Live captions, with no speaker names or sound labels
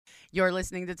You're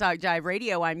listening to Talk Jive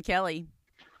Radio. I'm Kelly.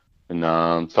 And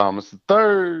I'm Thomas the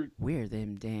Third. We're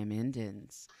them damn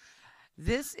Indians.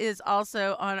 This is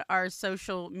also on our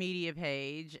social media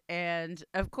page, and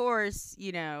of course,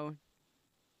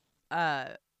 uh,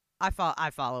 I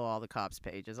follow all the cops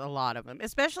pages, a lot of them,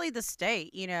 especially the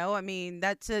state. I mean,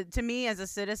 that to me as a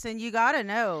citizen, you got to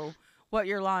know what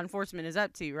your law enforcement is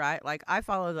up to, right? Like I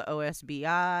follow the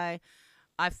OSBI,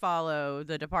 I follow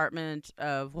the Department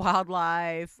of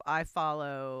Wildlife. I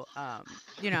follow,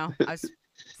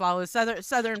 follow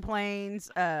Southern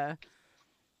Plains.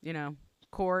 You know,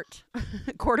 court,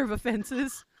 court of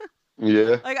offenses.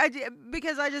 Yeah. Like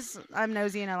because I'm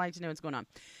nosy and I like to know what's going on.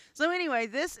 So anyway,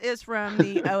 this is from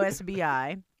the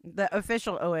OSBI, the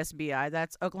official OSBI.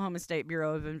 That's Oklahoma State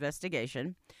Bureau of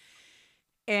Investigation,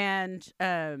 and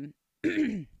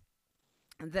the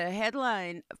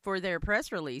headline for their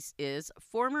press release is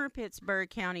former Pittsburgh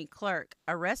County clerk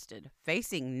arrested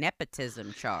facing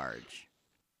nepotism charge.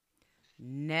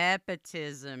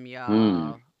 Nepotism, Hmm.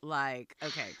 y'all. Like,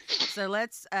 okay. So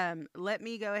let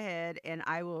me go ahead and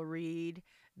I will read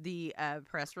the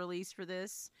press release for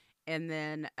this and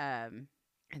then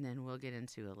we'll get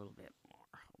into a little bit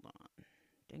more. Hold on.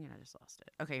 Dang it, I just lost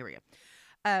it. Okay, here we go.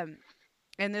 Um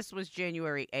and this was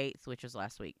January 8th, which was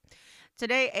last week.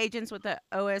 Today, agents with the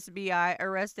OSBI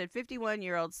arrested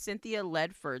 51-year-old Cynthia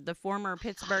Ledford, the former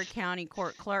Pittsburgh County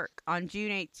Court clerk. On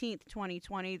June 18th,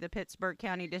 2020, the Pittsburgh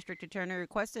County District Attorney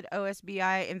requested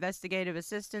OSBI investigative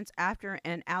assistance after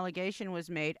an allegation was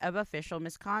made of official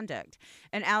misconduct.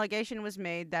 An allegation was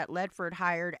made that Ledford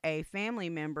hired a family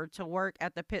member to work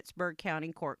at the Pittsburgh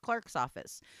County Court clerk's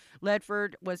office.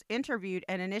 Ledford was interviewed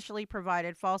and initially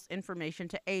provided false information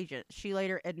to agents. She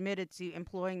later admitted to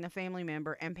employing the family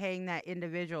member and paying that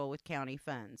individual with county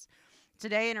funds.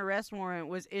 Today, an arrest warrant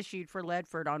was issued for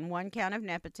Ledford on one count of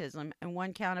nepotism and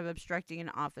one count of obstructing an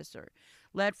officer.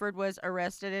 Ledford was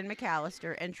arrested in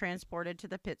McAllister and transported to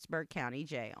the Pittsburgh County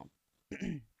Jail.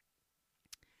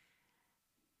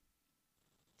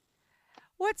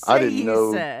 What I say didn't you,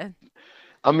 know. sir?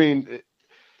 I mean,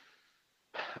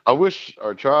 I wish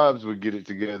our tribes would get it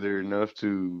together enough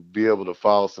to be able to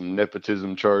file some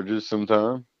nepotism charges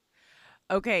sometime.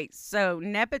 Okay, so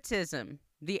nepotism,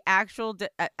 the actual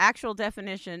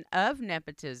definition of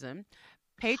nepotism,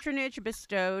 patronage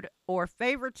bestowed or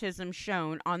favoritism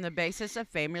shown on the basis of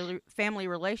family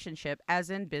relationship as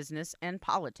in business and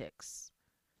politics.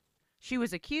 She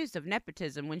was accused of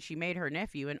nepotism when she made her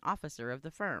nephew an officer of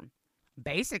the firm.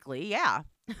 Basically, yeah.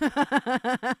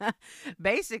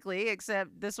 Basically,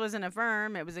 except this wasn't a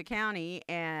firm, it was a county.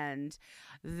 And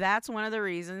that's one of the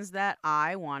reasons that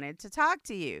I wanted to talk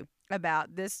to you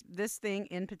about this thing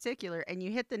in particular. And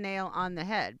you hit the nail on the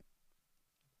head.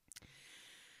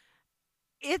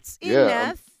 It's Yeah.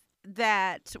 enough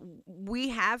that we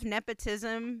have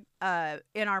nepotism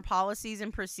in our policies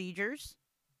and procedures,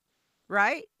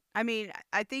 right? I mean,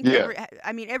 I think Yeah.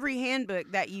 every handbook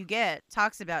that you get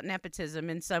talks about nepotism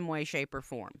in some way, shape, or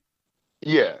form.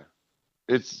 Yeah.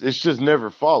 It's just never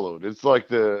followed. It's like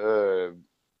the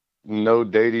no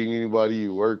dating anybody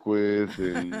you work with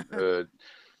and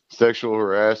sexual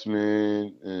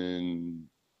harassment and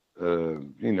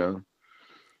you know,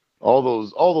 all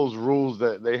those rules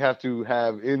that they have to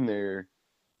have in there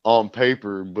on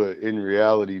paper, but in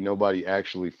reality nobody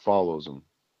actually follows them.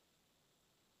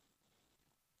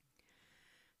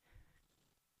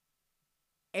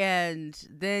 And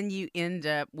then you end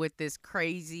up with this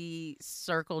crazy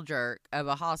circle jerk of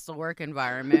a hostile work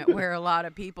environment where a lot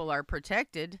of people are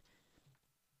protected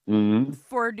Hmm.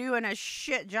 for doing a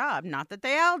shit job. Not that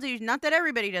they all do, not that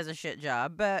everybody does a shit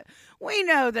job, but we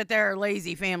know that there are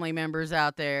lazy family members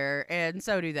out there, and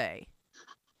so do they.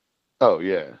 Oh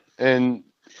yeah. And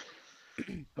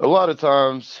a lot of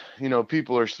times,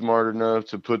 people are smart enough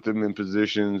to put them in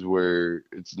positions where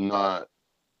it's not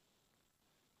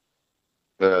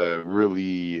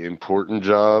really important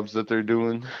jobs that they're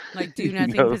doing. Like do you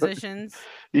nothing know? positions.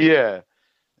 Yeah.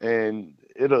 And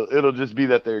it'll just be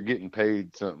that they're getting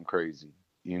paid something crazy.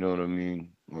 You know what I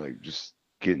mean? Like just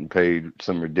getting paid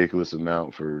some ridiculous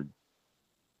amount for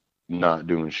not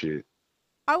doing shit.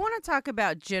 I want to talk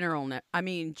about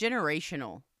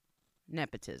generational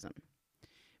nepotism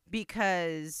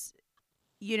because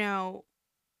you know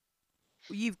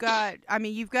you've got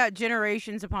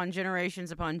generations upon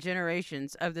generations upon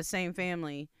generations of the same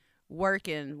family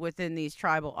working within these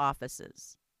tribal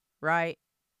offices, right?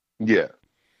 Yeah.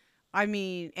 I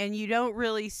mean, and you don't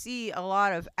really see a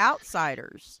lot of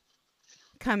outsiders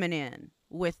coming in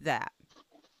with that.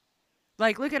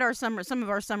 Like look at some of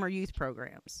our summer youth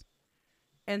programs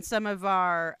and some of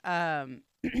our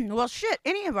Well, shit,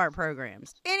 any of our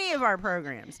programs,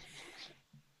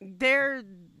 they're,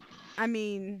 I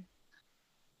mean,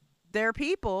 their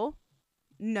people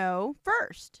know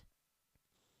first.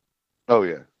 Oh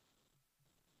yeah,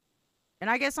 And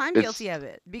I guess I'm guilty it's of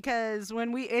it because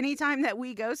anytime that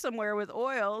we go somewhere with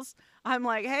oils, I'm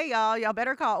like, hey, y'all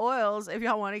better call oils if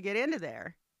y'all want to get into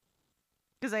there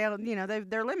because they don't,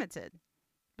 they're limited.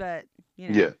 But,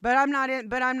 yeah. but I'm not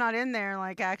in there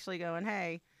like actually going,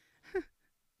 hey,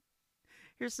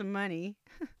 here's some money,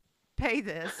 pay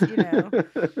this.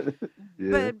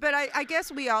 Yeah, But I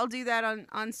guess we all do that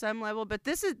on some level. But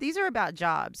these are about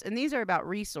jobs and these are about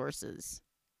resources,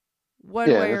 one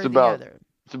yeah. way And or the other.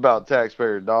 it's about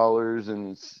taxpayer dollars,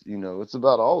 and it's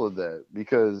about all of that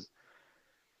because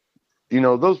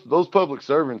those public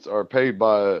servants are paid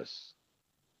by us,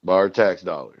 by our tax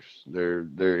dollars.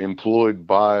 They're employed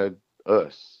by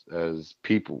us as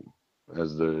people,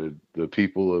 as the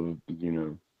people of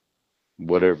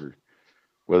whatever,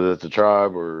 whether it's a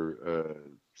tribe or a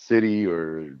city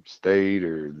or state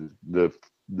or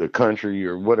the country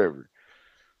or whatever.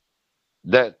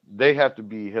 That they have to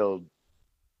be held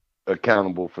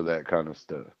accountable for that kind of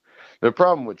stuff. The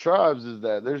problem with tribes is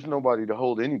that there's nobody to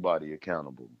hold anybody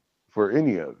accountable for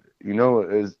any of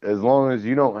it. As long as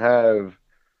you don't have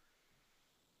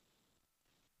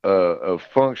a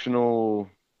functional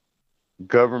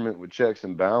government with checks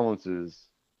and balances,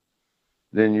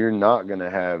 then you're not going to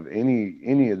have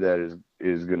any of that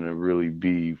is going to really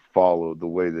be followed the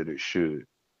way that it should.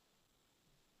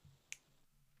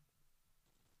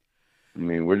 I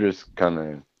mean, we're just kind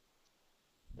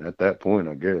of at that point,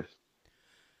 I guess.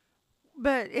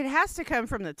 But it has to come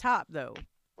from the top, though.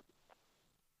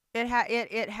 It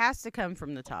has to come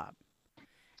from the top.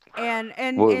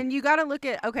 Well, And you got to look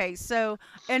at, okay, so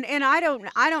and I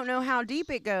don't know how deep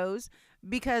it goes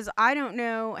because I don't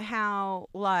know how,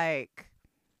 like,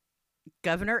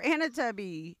 Governor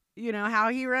Anatubby, how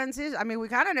he runs his. I mean, we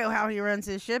kind of know how he runs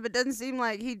his ship. It doesn't seem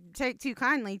like he'd take too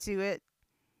kindly to it.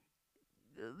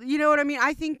 You know what I mean?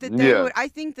 I think that they yeah, would. I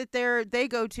think that they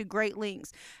go to great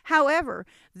lengths. However,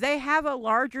 they have a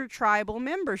larger tribal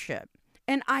membership,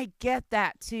 and I get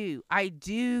that too. I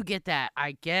do get that.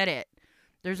 I get it.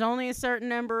 There's only a certain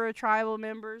number of tribal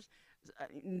members,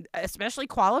 especially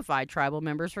qualified tribal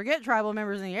members. Forget tribal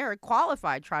members in the air,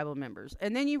 qualified tribal members.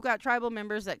 And then you've got tribal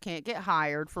members that can't get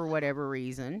hired for whatever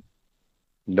reason.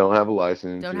 don't have a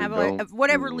license Don't or have a don't,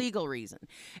 whatever legal reason.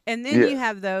 And then yeah, you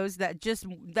have those that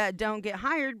don't get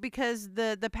hired because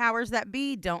the powers that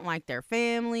be don't like their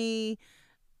family,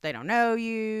 they don't know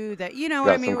you, that you know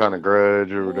what I got some kind mean, of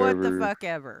grudge or what the whatever. fuck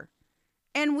ever.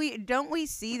 And we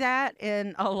see that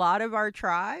in a lot of our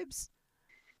tribes.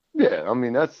 Yeah, I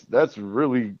mean that's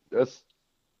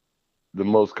the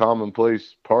most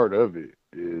commonplace part of it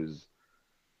is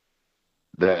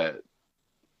that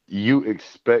you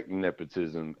expect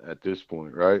nepotism at this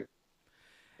point, right?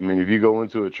 I mean, if you go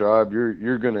into a tribe,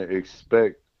 you're gonna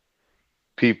expect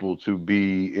people to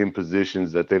be in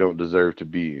positions that they don't deserve to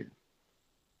be in.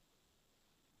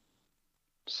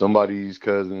 Somebody's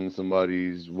cousin,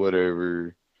 somebody's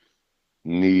whatever,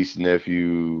 niece,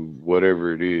 nephew,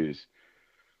 whatever it is.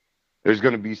 There's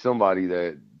gonna be somebody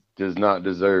that does not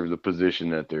deserve the position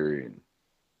that they're in.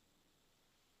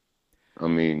 I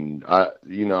mean, I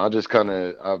just kind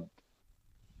of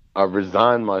I've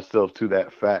resigned myself to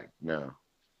that fact now.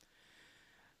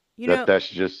 You That know, that's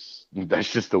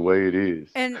just the way it is.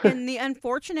 and the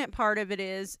unfortunate part of it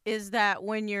is that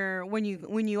when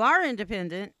you are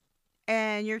independent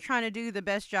and you're trying to do the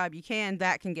best job you can,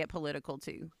 that can get political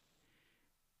too.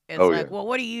 It's Oh like, yeah. well,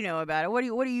 what do you know about it? What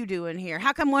are you doing here?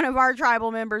 How come one of our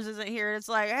tribal members isn't here? It's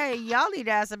like, hey, y'all need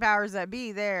to ask the powers that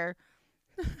be there.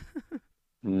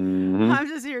 Hmm. I'm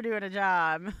just here doing a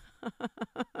job.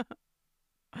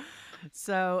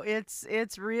 So it's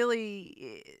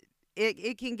really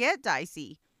it can get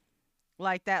dicey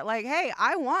like that. Like, hey,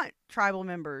 I want tribal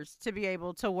members to be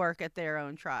able to work at their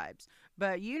own tribes.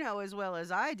 But you know as well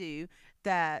as I do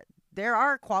that there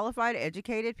are qualified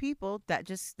educated people that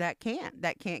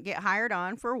can't get hired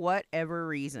on for whatever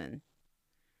reason.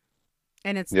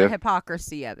 And it's the Yeah.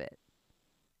 hypocrisy of it.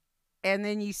 And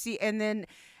then you see and then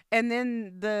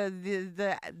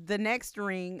the next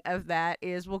ring of that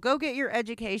is, well, go get your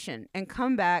education and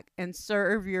come back and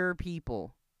serve your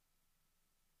people.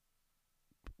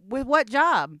 With what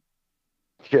job?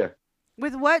 Yeah.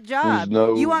 With what There's job? You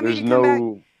no want me there's to come back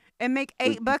no and make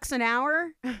there's, $8 an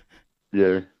hour?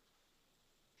 yeah.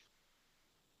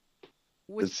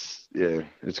 With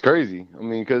It's crazy. I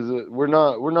mean, because we're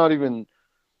not even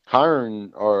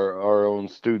hiring our own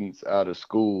students out of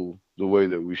school the way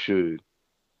that we should.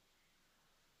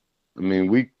 I mean,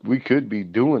 we could be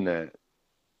doing that,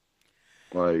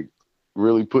 like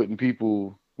really putting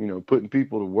people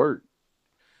to work.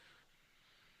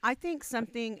 I think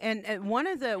something, and one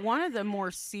of the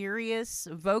more serious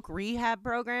voc rehab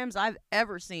programs I've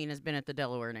ever seen has been at the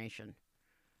Delaware Nation.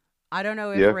 I don't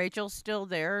know if Yeah, Rachel's still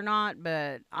there or not,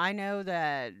 but I know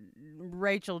that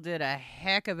Rachel did a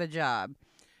heck of a job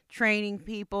training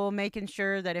people, making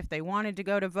sure that if they wanted to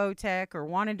go to Votech or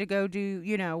wanted to go do,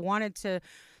 wanted to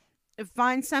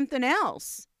find something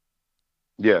else,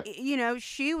 yeah,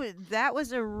 she was that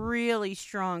was a really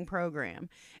strong program.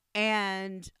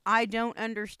 And I don't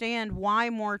understand why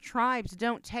more tribes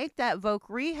don't take that voc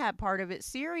rehab part of it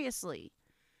seriously.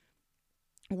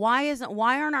 Why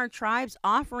aren't our tribes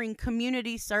offering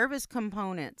community service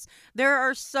components? There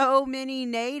are so many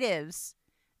natives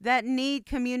that need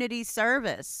community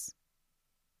service.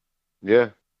 yeah.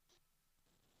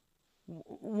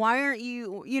 Why aren't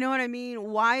you know what I mean?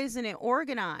 Why isn't it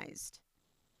organized?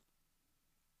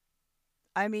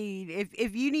 I mean,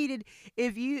 if you needed,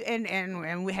 if you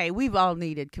and we, hey, we've all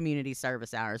needed community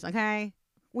service hours, okay?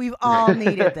 We've all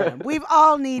needed them. We've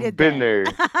all We've needed been them.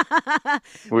 there.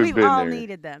 We've We've been all there.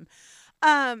 needed them.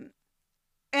 Um,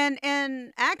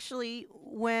 and actually,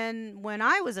 when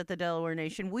I was at the Delaware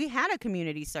Nation, we had a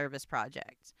community service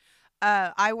project.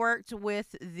 I worked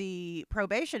with the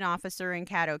probation officer in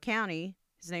Caddo County.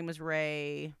 His name was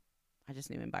Ray. I just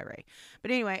knew him by Ray.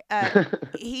 But anyway,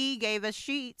 he gave us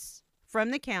sheets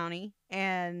from the county,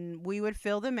 and we would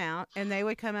fill them out, and they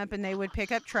would come up and they would pick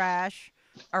up trash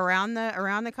around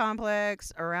the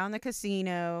complex, around the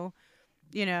casino,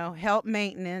 help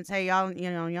maintenance. Hey, y'all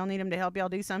need them to help y'all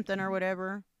do something or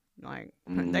whatever. Like,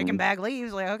 they can Hmm. bag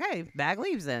leaves. Like, okay, bag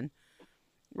leaves then,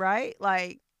 right?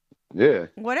 Like, Yeah.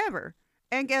 whatever.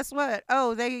 And guess what?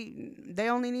 Oh, they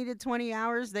only needed 20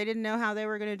 hours. They didn't know how they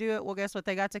were going to do it. Well, guess what?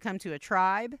 They got to come to a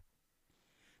tribe.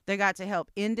 They got to help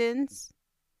Indians.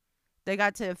 They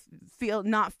got to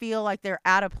not feel like they're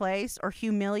out of place or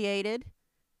humiliated.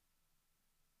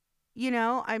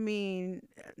 I mean,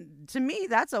 to me,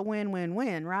 that's a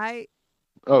win-win-win, right?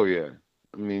 Oh yeah.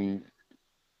 I mean,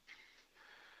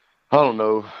 I don't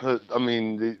know. I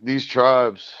mean, these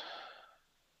tribes,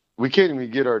 we can't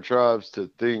even get our tribes to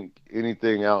think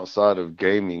anything outside of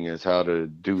gaming is how to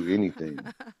do anything.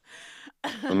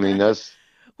 I mean, that's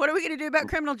What are we going to do about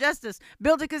criminal justice?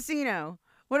 Build a casino.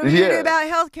 What are we going to do yeah.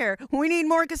 about healthcare? We need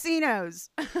more casinos.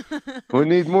 We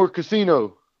need more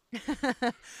casino.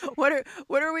 What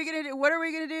are we going to do? What are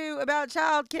we going to do about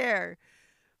childcare?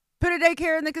 Put a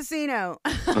daycare in the casino.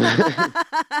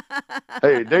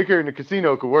 Hey, daycare in the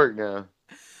casino could work now.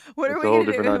 What are That's we a whole going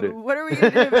to different idea. do? What are we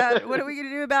going to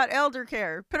do about elder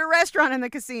care? Put a restaurant in the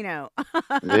casino.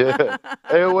 Yeah.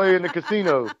 AOA in the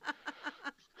casino.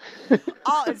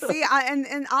 All see,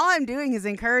 and all I'm doing is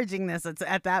encouraging this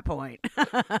at that point.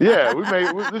 Yeah,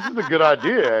 this is a good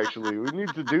idea actually. We need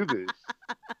to do this.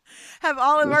 Have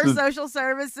all of This our is social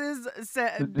services built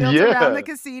around the yeah,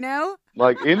 casino.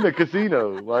 like in the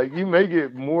casino. Like you may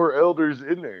get more elders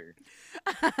in there.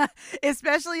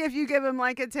 Especially if you give them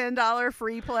like a $10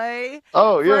 free play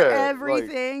Oh for yeah, like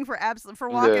everything, for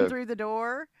walking yeah, through the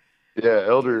door. yeah.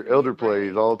 Give me a Elder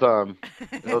plays break. all the time.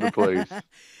 Elder plays.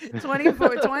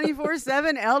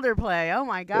 24/7 elder play. Oh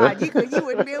my God, you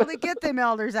wouldn't be able to get them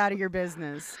elders out of your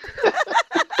business.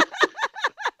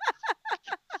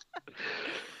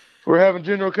 We're having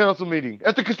general council meeting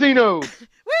at the casino. Woo!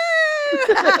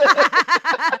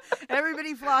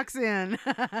 Everybody flocks in.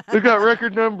 We got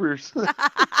record numbers.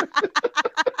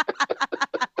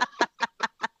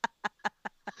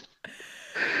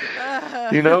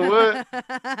 You know what?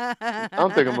 I'm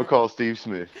thinking I'm gonna call Steve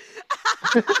Smith.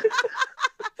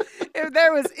 If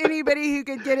there was anybody who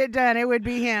could get it done, it would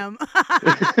be him.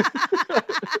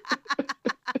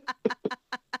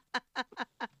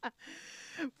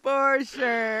 For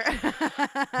sure.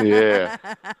 Yeah,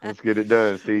 let's get it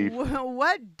done, Steve.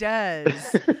 What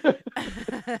does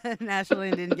National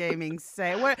Indian Gaming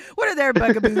say? What are their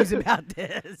bugaboos about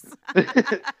this?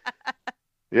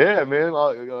 Yeah, man.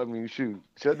 I mean, shoot,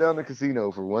 shut down the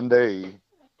casino for one day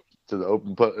to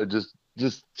the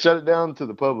just shut it down to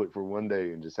the public for one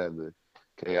day and just have the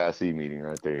KIC meeting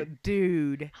right there.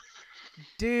 Dude,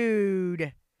 you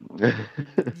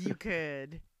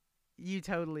could. You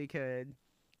totally could.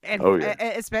 And Oh yeah,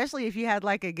 especially if you had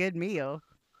like a good meal,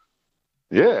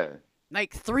 yeah.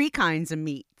 like 3 kinds of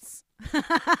meats.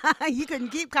 You couldn't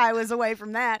keep Kiowas away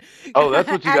from that. Oh, that's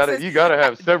what you gotta. Access. You gotta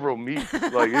have several meats.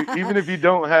 Like even if you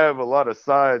don't have a lot of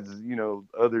sides,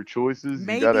 other choices, you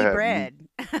gotta Maybe have meat. bread.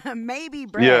 Maybe Yeah,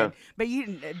 bread. But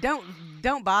you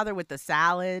don't bother with the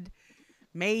salad.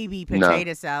 Maybe No,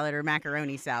 potato salad or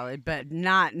macaroni salad, but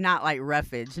not like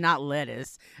roughage, not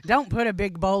lettuce. Don't put a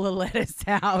big bowl of lettuce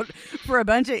out for a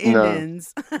bunch of no.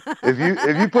 Indians. If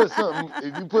you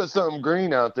put something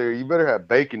green out there, you better have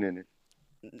bacon in it.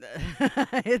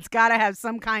 It's got to have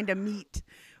some kind of meat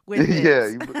with it. Yeah,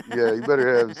 yeah, you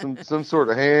better have some sort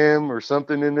of ham or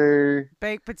something in there.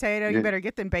 Baked potato, you Yeah. better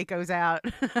get them bacos out.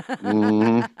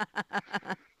 Hmm.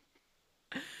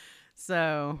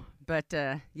 So, but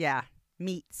yeah,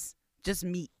 meats, just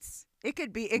meats. It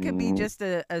could be Hmm. just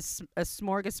a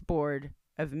smorgasbord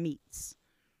of meats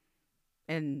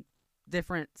and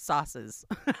different sauces,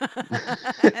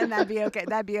 and that'd be okay.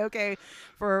 That'd be okay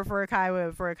for a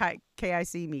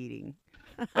KIC meeting.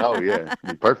 Oh yeah,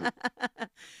 be perfect.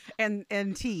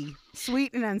 And tea,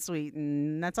 sweet and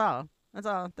unsweetened. That's all. That's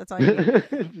all you need. Just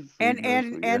sweet And and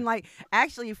no sweet. Yeah. and like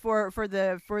actually for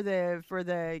the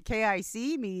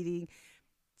KIC meeting,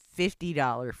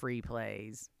 $50 free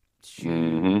plays. Hmm.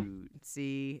 Shoot,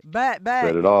 see,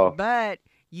 Set it off. but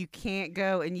you can't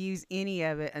go and use any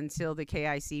of it until the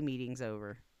KIC meeting's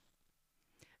over.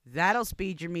 That'll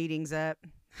speed your meetings up.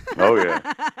 Oh yeah.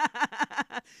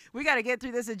 We got to get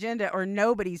through this agenda, or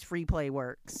nobody's free play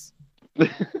works.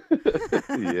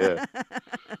 Yeah.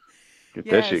 Get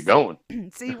that shit Yes. going.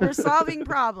 See, we're solving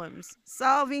problems,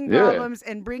 Yeah.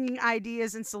 and bringing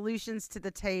ideas and solutions to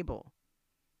the table.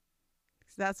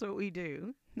 That's what we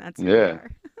do. That's who we Yeah.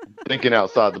 are. Thinking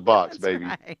outside the box, That's baby.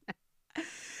 right.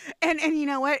 And you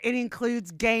know what? It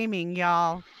includes gaming,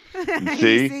 y'all.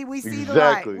 You See? we see the light.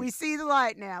 Exactly. We see the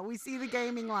light now. We see the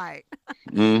gaming light.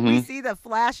 Hmm. We see the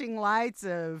flashing lights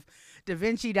of Da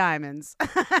Vinci diamonds.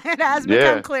 It has Yeah.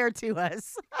 become clear to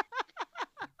us.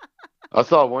 I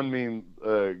saw one meme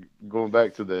going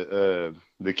back to the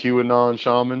QAnon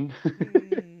shaman.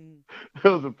 Mm.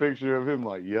 There was a picture of him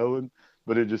like yelling,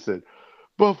 but it just said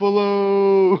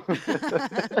Buffalo.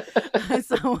 I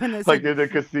saw one that Like said in a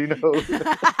casino.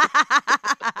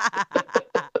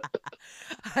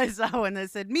 I saw one that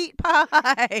said meat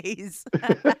pies. I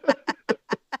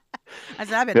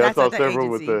said, I bet Yeah, that's at the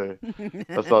agency.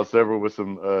 I saw several with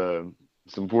some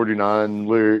 49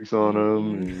 lyrics on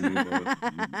them. And, you know,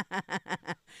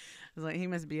 I was like, he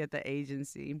must be at the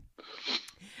agency.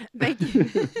 Thank you.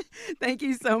 Thank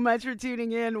you so much for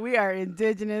tuning in. We are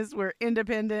indigenous. We're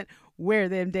independent. We're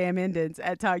them damn Indians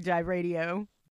at Talk Jive Radio.